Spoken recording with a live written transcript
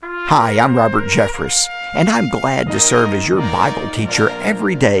Hi, I'm Robert Jeffress, and I'm glad to serve as your Bible teacher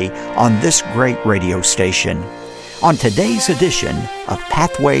every day on this great radio station. On today's edition of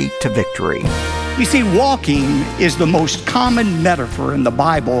Pathway to Victory. You see, walking is the most common metaphor in the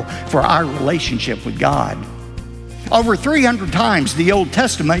Bible for our relationship with God. Over 300 times the Old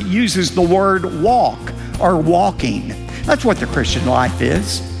Testament uses the word walk or walking. That's what the Christian life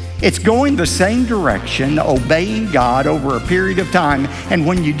is. It's going the same direction, obeying God over a period of time, and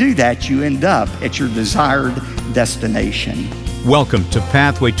when you do that, you end up at your desired destination. Welcome to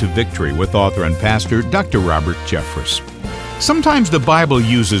Pathway to Victory with author and pastor Dr. Robert Jeffress. Sometimes the Bible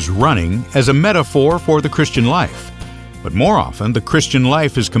uses running as a metaphor for the Christian life, but more often the Christian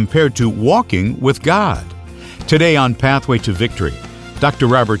life is compared to walking with God. Today on Pathway to Victory, Dr.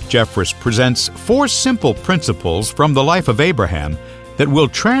 Robert Jeffress presents 4 simple principles from the life of Abraham that will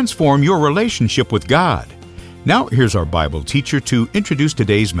transform your relationship with God. Now, here's our Bible teacher to introduce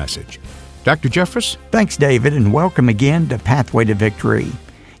today's message. Dr. Jeffress? Thanks, David, and welcome again to Pathway to Victory.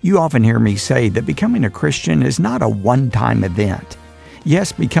 You often hear me say that becoming a Christian is not a one-time event.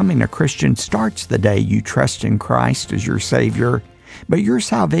 Yes, becoming a Christian starts the day you trust in Christ as your Savior, but your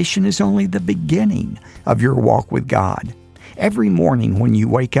salvation is only the beginning of your walk with God. Every morning when you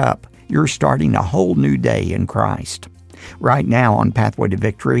wake up, you're starting a whole new day in Christ. Right now on Pathway to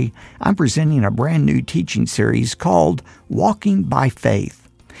Victory, I'm presenting a brand new teaching series called Walking by Faith.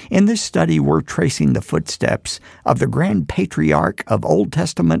 In this study, we're tracing the footsteps of the grand patriarch of Old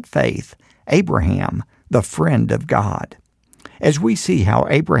Testament faith, Abraham, the friend of God. As we see how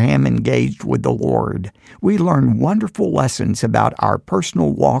Abraham engaged with the Lord, we learn wonderful lessons about our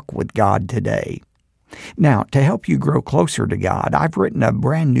personal walk with God today. Now, to help you grow closer to God, I've written a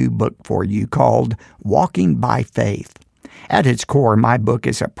brand new book for you called Walking by Faith. At its core, my book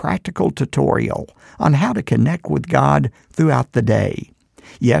is a practical tutorial on how to connect with God throughout the day.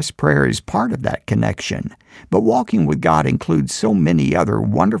 Yes, prayer is part of that connection, but walking with God includes so many other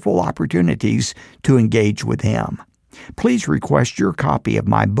wonderful opportunities to engage with Him. Please request your copy of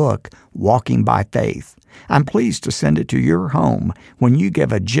my book, Walking by Faith. I'm pleased to send it to your home when you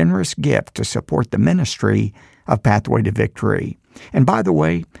give a generous gift to support the ministry of Pathway to Victory. And by the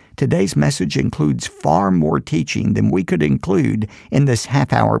way, today's message includes far more teaching than we could include in this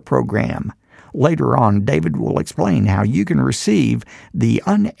half-hour program. Later on, David will explain how you can receive the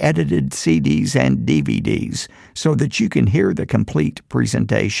unedited CDs and DVDs so that you can hear the complete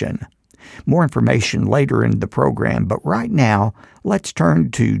presentation. More information later in the program, but right now, let's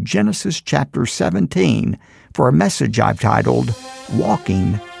turn to Genesis chapter 17 for a message I've titled,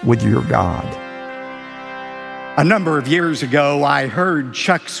 Walking with Your God. A number of years ago, I heard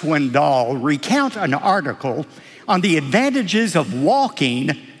Chuck Swindoll recount an article on the advantages of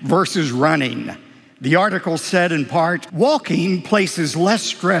walking versus running. The article said in part, walking places less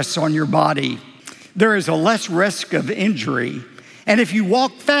stress on your body. There is a less risk of injury. And if you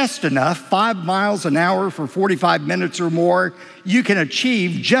walk fast enough, 5 miles an hour for 45 minutes or more, you can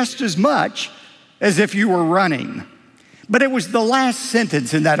achieve just as much as if you were running. But it was the last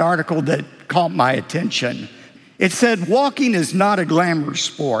sentence in that article that caught my attention. It said, walking is not a glamour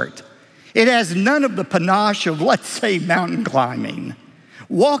sport. It has none of the panache of, let's say, mountain climbing.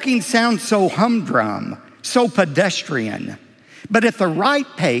 Walking sounds so humdrum, so pedestrian. But at the right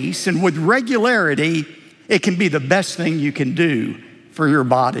pace and with regularity, it can be the best thing you can do for your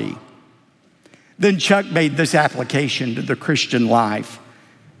body. Then Chuck made this application to the Christian life.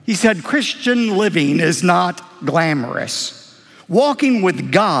 He said, Christian living is not glamorous. Walking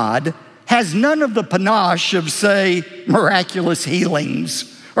with God has none of the panache of, say, miraculous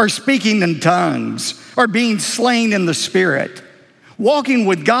healings or speaking in tongues or being slain in the Spirit. Walking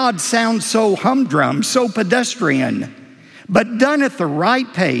with God sounds so humdrum, so pedestrian, but done at the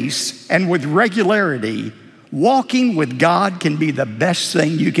right pace and with regularity, walking with God can be the best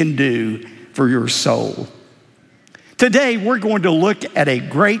thing you can do for your soul. Today, we're going to look at a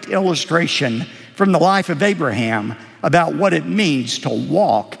great illustration from the life of Abraham about what it means to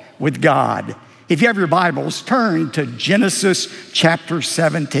walk with God. If you have your Bibles, turn to Genesis chapter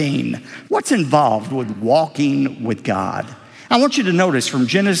 17. What's involved with walking with God? I want you to notice from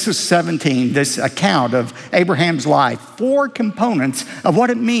Genesis 17, this account of Abraham's life, 4 components of what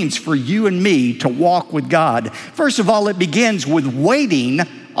it means for you and me to walk with God. First of all, it begins with waiting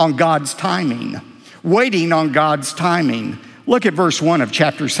on God's timing. Waiting on God's timing. Look at verse 1 of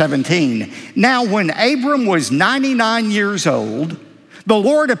chapter 17. Now, when Abram was 99 years old, the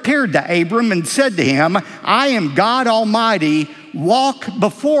Lord appeared to Abram and said to him, I am God Almighty, walk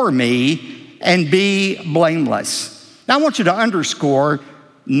before me and be blameless. Now, I want you to underscore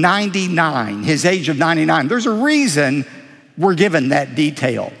 99, his age of 99. There's a reason we're given that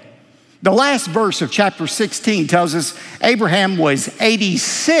detail. The last verse of chapter 16 tells us Abraham was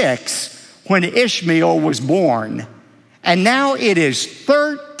 86 when Ishmael was born. And now it is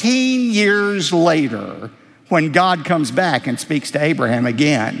 13 years later when God comes back and speaks to Abraham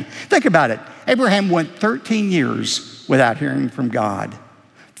again. Think about it. Abraham went 13 years without hearing from God.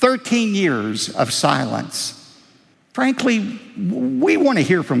 13 years of silence. Frankly, we want to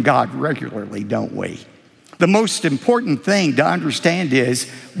hear from God regularly, don't we? The most important thing to understand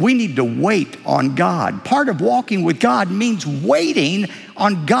is we need to wait on God. Part of walking with God means waiting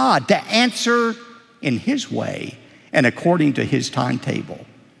on God to answer in His way and according to His timetable.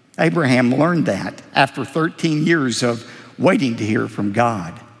 Abraham learned that after 13 years of waiting to hear from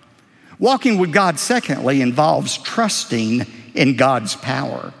God. Walking with God, secondly, involves trusting in God's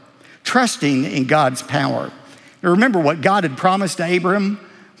power. Trusting in God's power. Now, remember what God had promised to Abram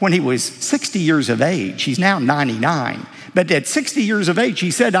when he was 60 years of age. He's now 99. But at 60 years of age,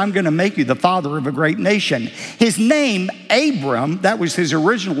 he said, I'm going to make you the father of a great nation. His name, Abram, that was his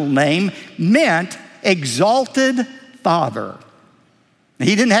original name, meant exalted father.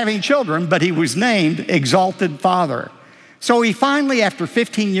 He didn't have any children, but he was named exalted father. So he finally, after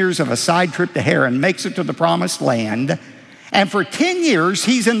 15 years of a side trip to Haran, makes it to the promised land. And for 10 years,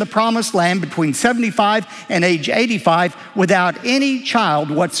 he's in the promised land between 75 and age 85 without any child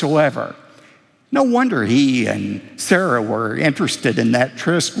whatsoever. No wonder he and Sarah were interested in that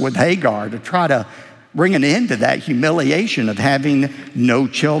tryst with Hagar to try to bring an end to that humiliation of having no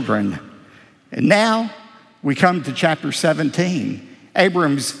children. And now we come to chapter 17.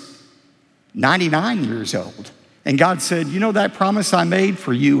 Abram's 99 years old. And God said, you know that promise I made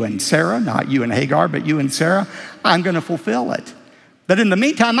for you and Sarah, not you and Hagar, but you and Sarah, I'm going to fulfill it. But in the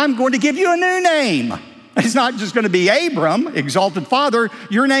meantime, I'm going to give you a new name. It's not just going to be Abram, exalted father.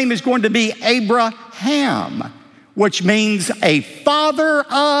 Your name is going to be Abraham, which means a father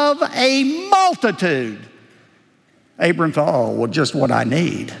of a multitude. Abram thought, oh, well, just what I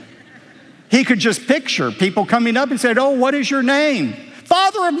need. He could just picture people coming up and said, oh, what is your name?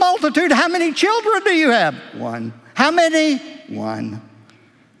 Father of multitude, how many children do you have? One. How many? One.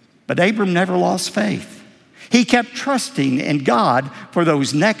 But Abram never lost faith. He kept trusting in God for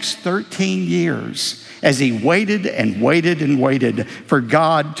those next 13 years as he waited and waited and waited for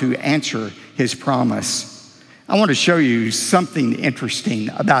God to answer his promise. I want to show you something interesting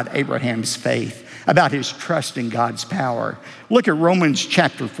about Abraham's faith, about his trust in God's power. Look at Romans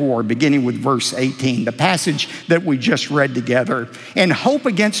chapter 4, beginning with verse 18, the passage that we just read together. In hope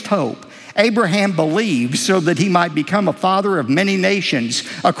against hope, Abraham believed so that he might become a father of many nations,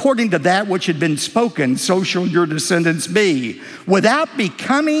 according to that which had been spoken, so shall your descendants be. Without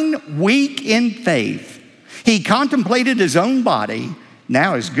becoming weak in faith, he contemplated his own body,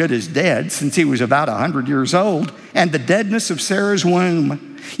 now as good as dead, since he was about 100 years old, and the deadness of Sarah's womb.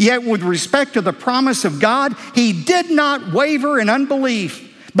 Yet with respect to the promise of God, he did not waver in unbelief,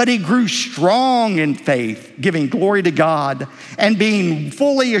 but he grew strong in faith, giving glory to God, and being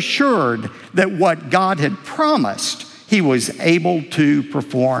fully assured that what God had promised, he was able to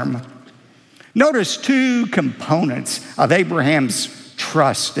perform. Notice two components of Abraham's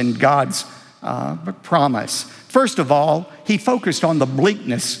trust in God's promise. First of all, he focused on the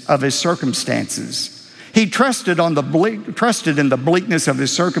bleakness of his circumstances. He trusted in the bleakness of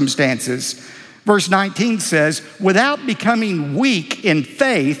his circumstances. Verse 19 says, without becoming weak in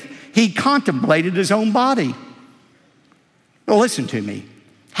faith, he contemplated his own body. Well, listen to me.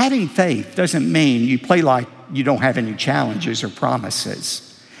 Having faith doesn't mean you play like you don't have any challenges or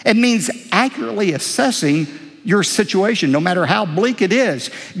promises. It means accurately assessing your situation, no matter how bleak it is.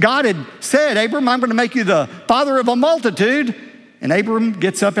 God had said, Abram, I'm going to make you the father of a multitude. And Abram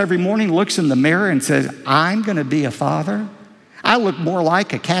gets up every morning, looks in the mirror and says, I'm going to be a father? I look more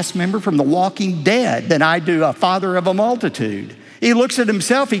like a cast member from The Walking Dead than I do a father of a multitude. He looks at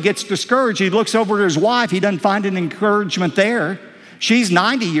himself, he gets discouraged. He looks over at his wife, he doesn't find an encouragement there. She's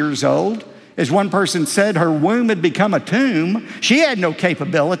 90 years old. As one person said, her womb had become a tomb. She had no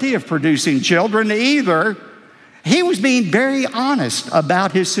capability of producing children either. He was being very honest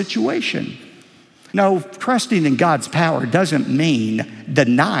about his situation. No, trusting in God's power doesn't mean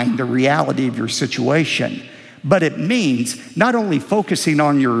denying the reality of your situation, but it means not only focusing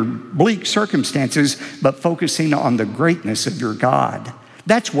on your bleak circumstances, but focusing on the greatness of your God.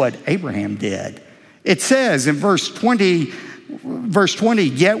 That's what Abraham did. It says in verse 20,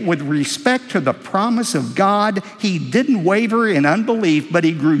 yet with respect to the promise of God, he didn't waver in unbelief, but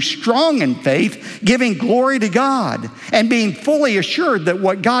he grew strong in faith, giving glory to God, and being fully assured that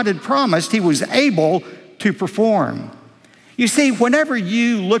what God had promised, he was able to perform. You see, whenever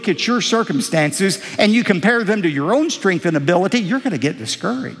you look at your circumstances and you compare them to your own strength and ability, you're going to get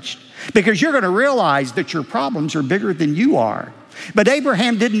discouraged because you're going to realize that your problems are bigger than you are. But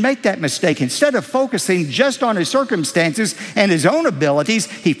Abraham didn't make that mistake. Instead of focusing just on his circumstances and his own abilities,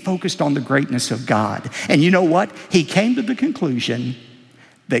 he focused on the greatness of God. And you know what? He came to the conclusion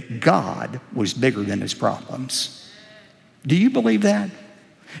that God was bigger than his problems. Do you believe that?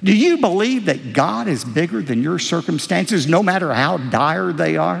 Do you believe that God is bigger than your circumstances, no matter how dire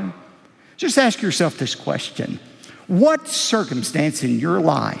they are? Just ask yourself this question. What circumstance in your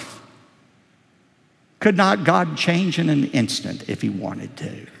life could not God change in an instant if he wanted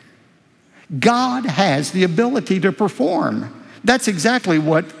to? God has the ability to perform. That's exactly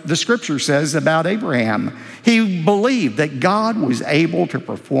what the scripture says about Abraham. He believed that God was able to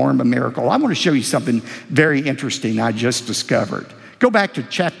perform a miracle. I want to show you something very interesting I just discovered. Go back to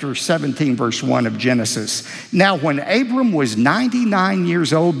chapter 17, verse 1 of Genesis. Now, when Abram was 99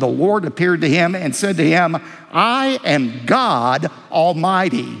 years old, the Lord appeared to him and said to him, I am God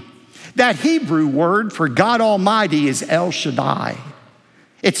Almighty. That Hebrew word for God Almighty is El Shaddai.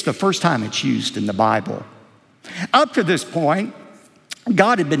 It's the first time it's used in the Bible. Up to this point,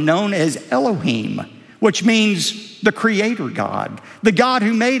 God had been known as Elohim, which means the creator God, the God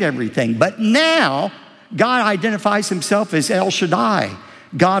who made everything. But now, God identifies himself as El Shaddai,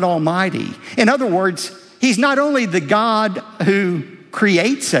 God Almighty. In other words, he's not only the God who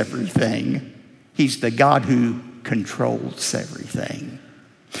creates everything, he's the God who controls everything.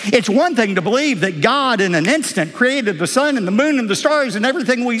 It's one thing to believe that God in an instant created the sun and the moon and the stars and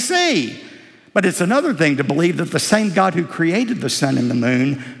everything we see. But it's another thing to believe that the same God who created the sun and the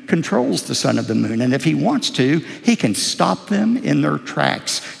moon controls the sun and the moon. And if he wants to, he can stop them in their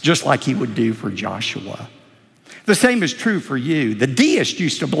tracks, just like he would do for Joshua. The same is true for you. The deists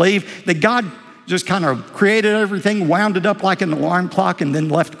used to believe that God just kind of created everything, wound it up like an alarm clock, and then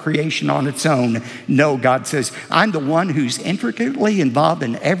left creation on its own. No, God says, I'm the one who's intricately involved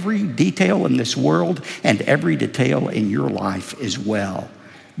in every detail in this world and every detail in your life as well.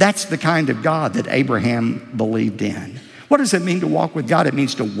 That's the kind of God that Abraham believed in. What does it mean to walk with God? It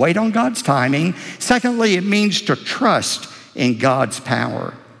means to wait on God's timing. Secondly, it means to trust in God's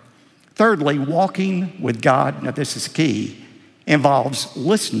power. Thirdly, walking with God, now this is key, involves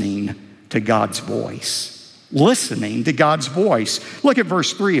listening to God's voice. Listening to God's voice. Look at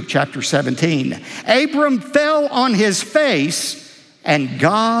verse 3 of chapter 17. Abram fell on his face, and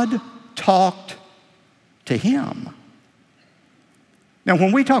God talked to him. Now,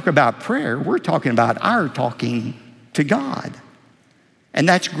 when we talk about prayer, we're talking about our talking to God. And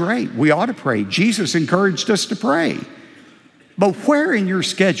that's great. We ought to pray. Jesus encouraged us to pray. But where in your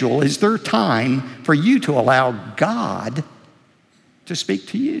schedule is there time for you to allow God to speak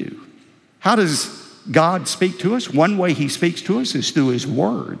to you? How does God speak to us? One way he speaks to us is through his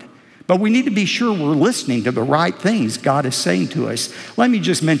word. But we need to be sure we're listening to the right things God is saying to us. Let me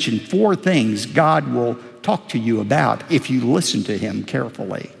just mention 4 things God will talk to you about if you listen to him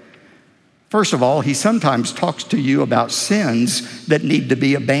carefully. First of all, he sometimes talks to you about sins that need to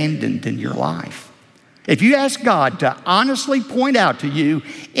be abandoned in your life. If you ask God to honestly point out to you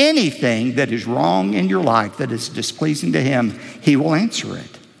anything that is wrong in your life that is displeasing to him, he will answer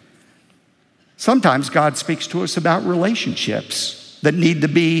it. Sometimes God speaks to us about relationships that need to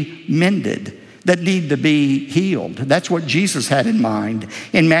be mended, that need to be healed. That's what Jesus had in mind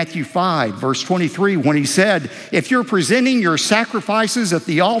in Matthew 5, verse 23, when he said, if you're presenting your sacrifices at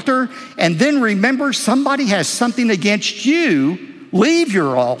the altar and then remember somebody has something against you, leave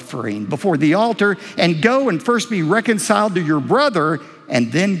your offering before the altar and go and first be reconciled to your brother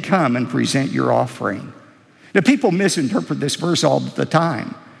and then come and present your offering. Now, people misinterpret this verse all the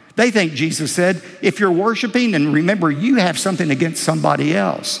time. They think Jesus said, if you're worshiping and remember you have something against somebody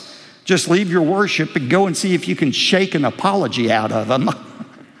else, just leave your worship and go and see if you can shake an apology out of them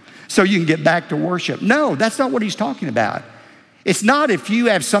so you can get back to worship. No, that's not what he's talking about. It's not if you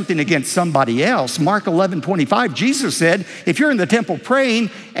have something against somebody else. Mark 11:25, Jesus said, if you're in the temple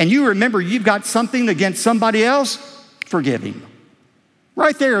praying and you remember you've got something against somebody else, forgive him.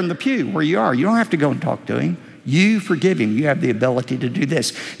 Right there in the pew where you are. You don't have to go and talk to him. You forgive him. You have the ability to do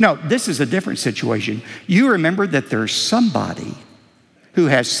this. No, this is a different situation. You remember that there's somebody who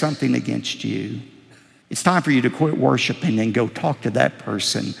has something against you. It's time for you to quit worshiping and go talk to that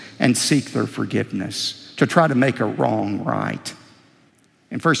person and seek their forgiveness to try to make a wrong right.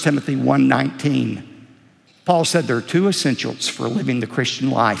 In 1 Timothy 1:19, Paul said there are 2 essentials for living the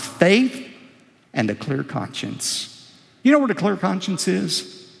Christian life, faith and a clear conscience. You know what a clear conscience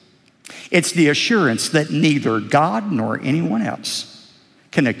is? It's the assurance that neither God nor anyone else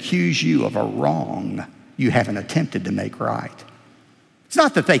can accuse you of a wrong you haven't attempted to make right. It's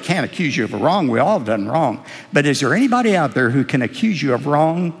not that they can't accuse you of a wrong. We all have done wrong. But is there anybody out there who can accuse you of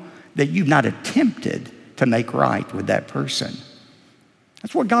wrong that you've not attempted to make right with that person?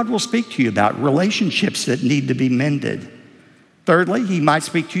 That's what God will speak to you about, relationships that need to be mended. Thirdly, he might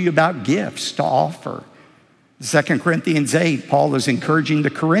speak to you about gifts to offer. 2 Corinthians 8, Paul is encouraging the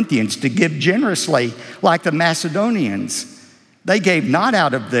Corinthians to give generously like the Macedonians. They gave not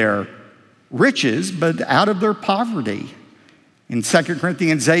out of their riches, but out of their poverty. In 2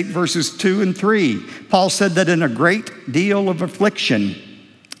 Corinthians 8, verses 2 and 3, Paul said that in a great deal of affliction,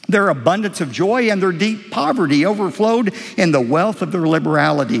 their abundance of joy and their deep poverty overflowed in the wealth of their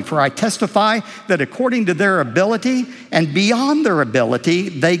liberality. For I testify that according to their ability and beyond their ability,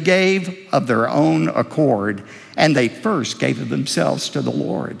 they gave of their own accord, and they first gave of themselves to the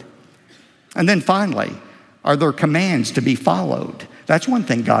Lord. And then finally, are there commands to be followed? That's one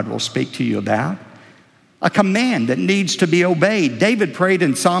thing God will speak to you about. A command that needs to be obeyed. David prayed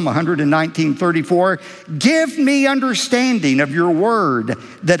in Psalm 119:34, "Give me understanding of your word,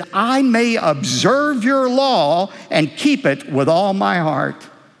 that I may observe your law and keep it with all my heart."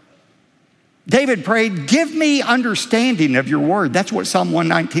 David prayed, "Give me understanding of your word." That's what Psalm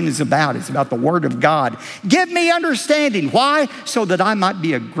 119 is about. It's about the word of God. Give me understanding. Why? So that I might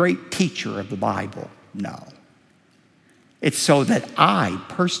be a great teacher of the Bible. No. It's so that I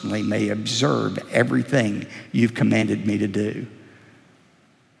personally may observe everything you've commanded me to do.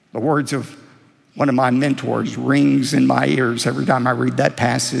 The words of one of my mentors rings in my ears every time I read that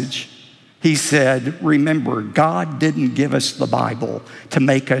passage. He said, "Remember, God didn't give us the Bible to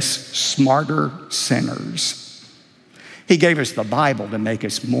make us smarter sinners. He gave us the Bible to make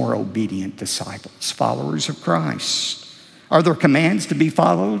us more obedient disciples, followers of Christ." Are there commands to be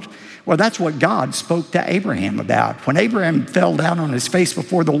followed? Well, that's what God spoke to Abraham about. When Abraham fell down on his face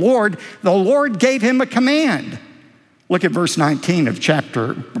before the Lord gave him a command. Look at verse 10 of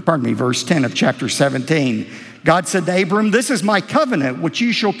chapter 17. God said to Abram, "This is my covenant which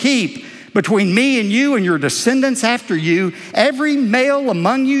you shall keep between me and you and your descendants after you. Every male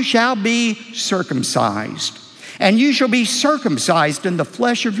among you shall be circumcised, and you shall be circumcised in the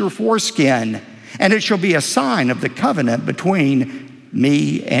flesh of your foreskin, and it shall be a sign of the covenant between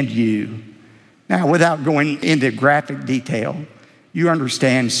me and you." Now, without going into graphic detail, you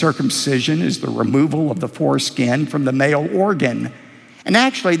understand circumcision is the removal of the foreskin from the male organ. And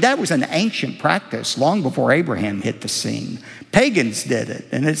actually, that was an ancient practice long before Abraham hit the scene. Pagans did it,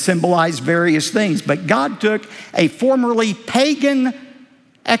 and it symbolized various things. But God took a formerly pagan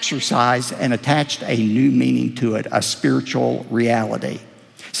exercise and attached a new meaning to it, a spiritual reality.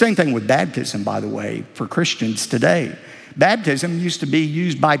 Same thing with baptism, by the way, for Christians today. Baptism used to be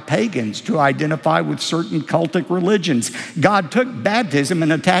used by pagans to identify with certain cultic religions. God took baptism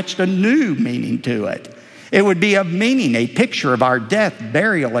and attached a new meaning to it. It would be a meaning, a picture of our death,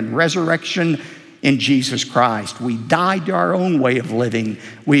 burial, and resurrection in Jesus Christ. We died to our own way of living.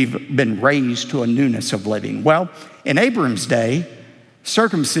 We've been raised to a newness of living. Well, in Abram's day,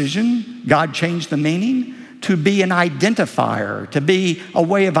 circumcision, God changed the meaning to be an identifier, to be a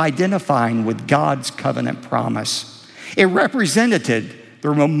way of identifying with God's covenant promise. It represented the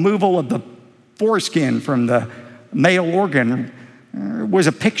removal of the foreskin from the male organ. It was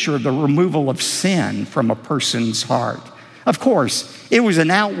a picture of the removal of sin from a person's heart. Of course, it was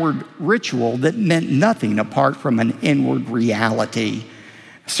an outward ritual that meant nothing apart from an inward reality.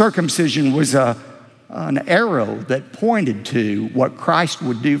 Circumcision was an arrow that pointed to what Christ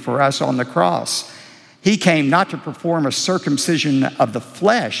would do for us on the cross. He came not to perform a circumcision of the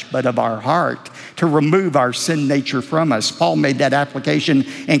flesh, but of our heart, to remove our sin nature from us. Paul made that application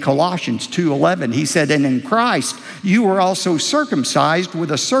in Colossians 2:11. He said, "And in Christ you were also circumcised with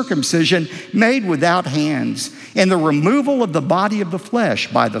a circumcision made without hands, in the removal of the body of the flesh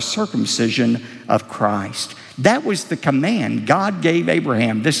by the circumcision of Christ." That was the command God gave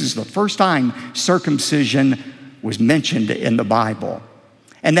Abraham. This is the first time circumcision was mentioned in the Bible.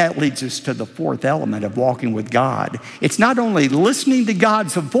 And that leads us to the fourth element of walking with God. It's not only listening to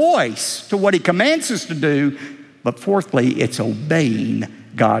God's voice, to what he commands us to do, but fourthly, it's obeying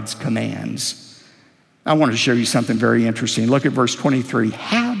God's commands. I want to show you something very interesting. Look at verse 23.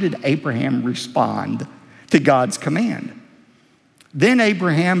 How did Abraham respond to God's command? "Then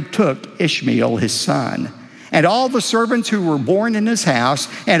Abraham took Ishmael, his son, and all the servants who were born in his house,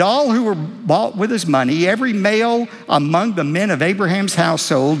 and all who were bought with his money, every male among the men of Abraham's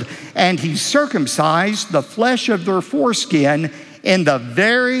household, and he circumcised the flesh of their foreskin in the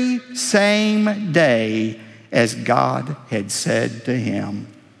very same day as God had said to him."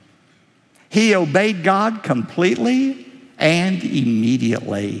 He obeyed God completely and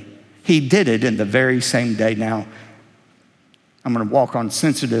immediately. He did it in the very same day. Now, I'm going to walk on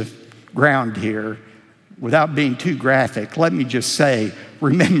sensitive ground here. Without being too graphic, let me just say,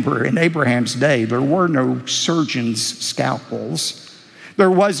 remember, in Abraham's day, there were no surgeon's scalpels. There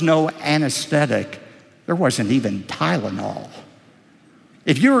was no anesthetic. There wasn't even Tylenol.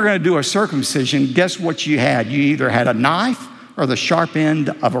 If you were going to do a circumcision, guess what you had? You either had a knife or the sharp end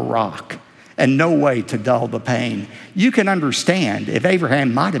of a rock, and no way to dull the pain. You can understand if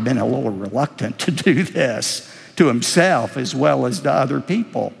Abraham might have been a little reluctant to do this to himself as well as to other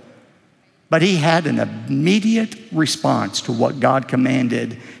people. But he had an immediate response to what God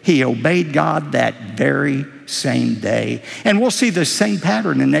commanded. He obeyed God that very same day. And we'll see the same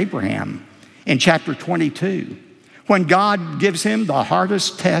pattern in Abraham in chapter 22, when God gives him the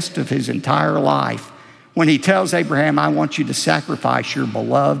hardest test of his entire life, when he tells Abraham, I want you to sacrifice your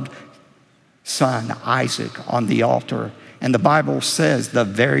beloved son, Isaac, on the altar. And the Bible says the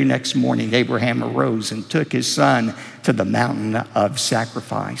very next morning, Abraham arose and took his son to the mountain of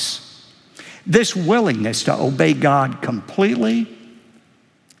sacrifice. This willingness to obey God completely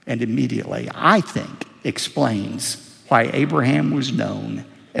and immediately, I think, explains why Abraham was known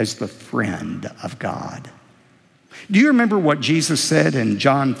as the friend of God. Do you remember what Jesus said in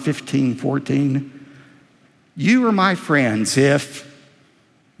John 15:14? You are my friends if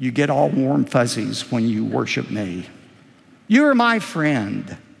you get all warm fuzzies when you worship me. You are my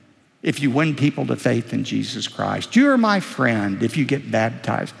friend if you win people to faith in Jesus Christ. You are my friend if you get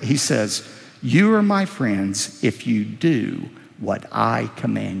baptized. He says, you are my friends if you do what I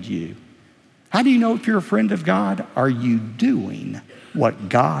command you. How do you know if you're a friend of God? Are you doing what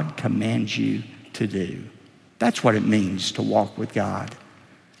God commands you to do? That's what it means to walk with God.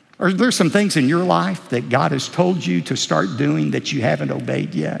 Are there some things in your life that God has told you to start doing that you haven't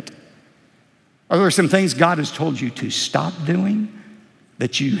obeyed yet? Are there some things God has told you to stop doing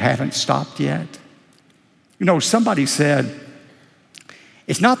that you haven't stopped yet? You know, somebody said,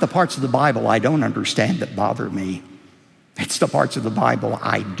 it's not the parts of the Bible I don't understand that bother me. It's the parts of the Bible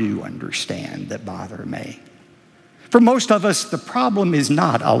I do understand that bother me. For most of us, the problem is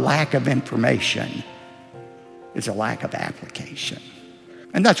not a lack of information. It's a lack of application.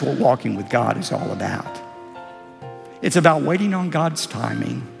 And that's what walking with God is all about. It's about waiting on God's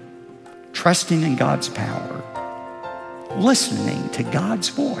timing, trusting in God's power, listening to God's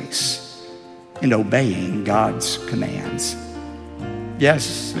voice, and obeying God's commands.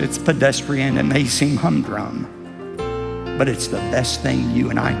 Yes, it's pedestrian, it may seem humdrum, but it's the best thing you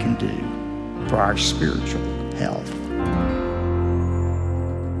and I can do for our spiritual health.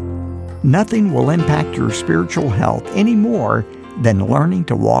 Nothing will impact your spiritual health any more than learning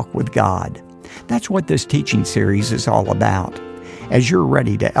to walk with God. That's what this teaching series is all about. As you're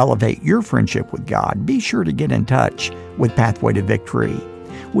ready to elevate your friendship with God, be sure to get in touch with Pathway to Victory.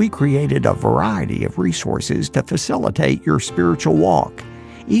 We created a variety of resources to facilitate your spiritual walk,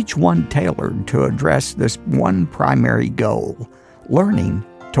 each one tailored to address this one primary goal, learning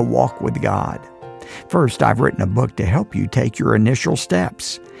to walk with God. First, I've written a book to help you take your initial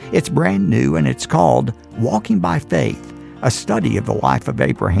steps. It's brand new and it's called Walking by Faith, a study of the life of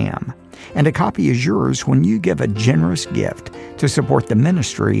Abraham. And a copy is yours when you give a generous gift to support the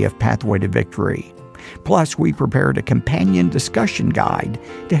ministry of Pathway to Victory. Plus, we prepared a companion discussion guide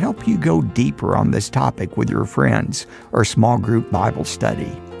to help you go deeper on this topic with your friends or small group Bible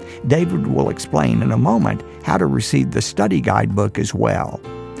study. David will explain in a moment how to receive the study guidebook as well.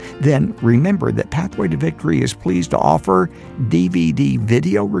 Then remember that Pathway to Victory is pleased to offer DVD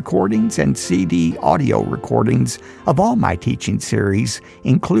video recordings and CD audio recordings of all my teaching series,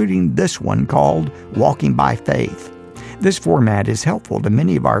 including this one called Walking by Faith. This format is helpful to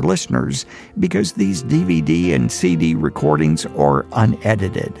many of our listeners because these DVD and CD recordings are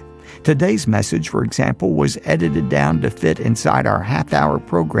unedited. Today's message, for example, was edited down to fit inside our half-hour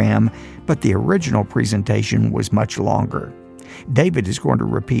program, but the original presentation was much longer. David is going to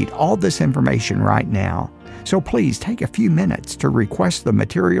repeat all this information right now, so please take a few minutes to request the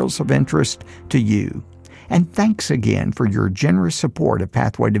materials of interest to you. And thanks again for your generous support of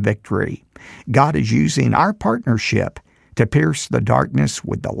Pathway to Victory. God is using our partnership to pierce the darkness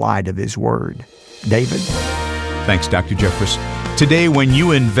with the light of His Word. David? Thanks, Dr. Jeffress. Today, when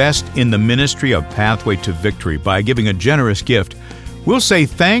you invest in the ministry of Pathway to Victory by giving a generous gift, we'll say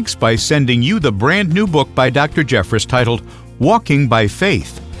thanks by sending you the brand new book by Dr. Jeffress titled Walking by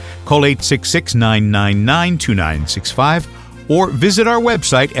Faith. Call 866-999-2965 or visit our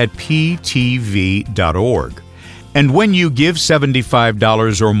website at ptv.org. And when you give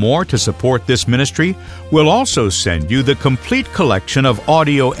 $75 or more to support this ministry, we'll also send you the complete collection of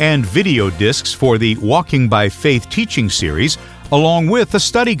audio and video discs for the Walking by Faith teaching series, along with a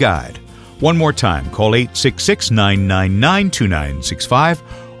study guide. One more time, call 866-999-2965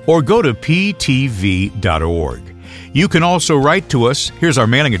 or go to ptv.org. You can also write to us. Here's our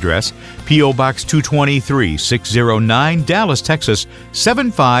mailing address: P.O. Box 223, 609, Dallas, Texas,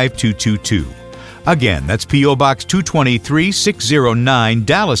 75222. Again, that's P.O. Box 223, 609,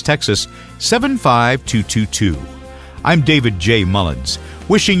 Dallas, Texas, 75222. I'm David J. Mullins,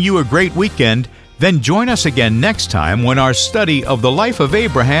 wishing you a great weekend. Then join us again next time when our study of the life of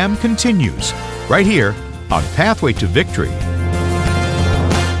Abraham continues, right here on Pathway to Victory.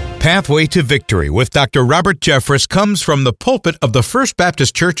 Pathway to Victory with Dr. Robert Jeffress comes from the pulpit of the First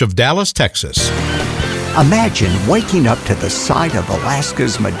Baptist Church of Dallas, Texas. Imagine waking up to the sight of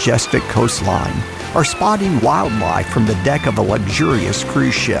Alaska's majestic coastline or spotting wildlife from the deck of a luxurious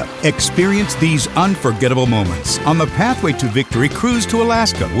cruise ship. Experience these unforgettable moments on the Pathway to Victory cruise to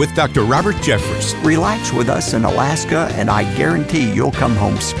Alaska with Dr. Robert Jeffress. Relax with us in Alaska, and I guarantee you'll come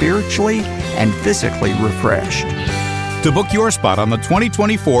home spiritually and physically refreshed. To book your spot on the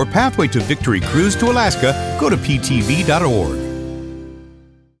 2024 Pathway to Victory cruise to Alaska, go to ptv.org.